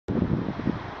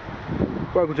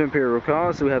Welcome to Imperial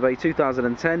Cars. So we have a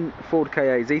 2010 Ford Ka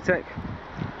Zetec.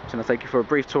 So I'll take you for a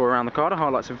brief tour around the car to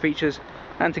highlight some features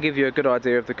and to give you a good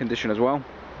idea of the condition as well.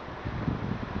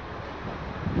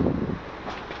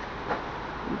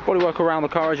 Bodywork around the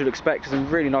car, as you'd expect, is in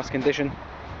really nice condition.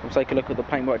 We'll take a look at the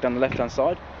paintwork down the left hand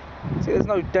side. See, there's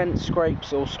no dents,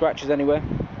 scrapes or scratches anywhere.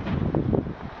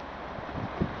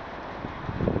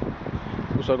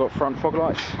 Also got front fog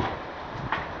lights.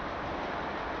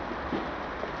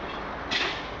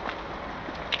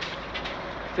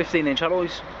 "15"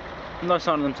 alloys, no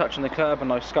sign of them touching the curb and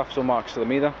no scuffs or marks to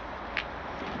them either.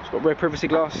 It's got rear privacy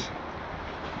glass.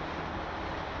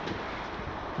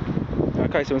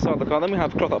 Okay, so inside the car then we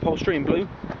have cloth upholstery in blue.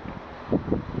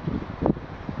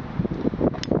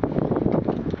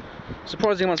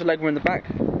 Surprising amounts of legroom in the back.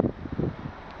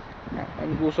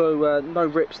 And also no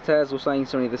rips, tears or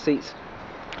stains on any of the seats.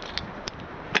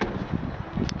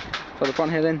 So the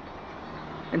front here then,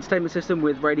 entertainment system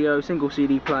with radio, single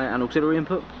CD player and auxiliary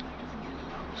input.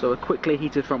 So a quickly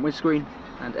heated front windscreen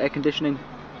and air conditioning,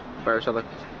 various other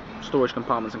storage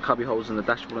compartments and cubby holes in the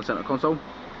dashboard and centre console.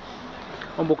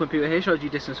 Onboard computer here shows you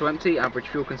distance to empty, average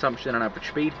fuel consumption and average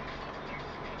speed.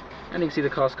 And you can see the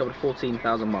car's covered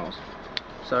 14,000 miles.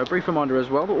 So a brief reminder as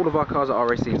well that all of our cars are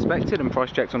RAC inspected and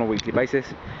price checked on a weekly basis.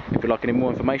 If you'd like any more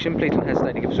information, please don't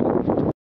hesitate to give us a call.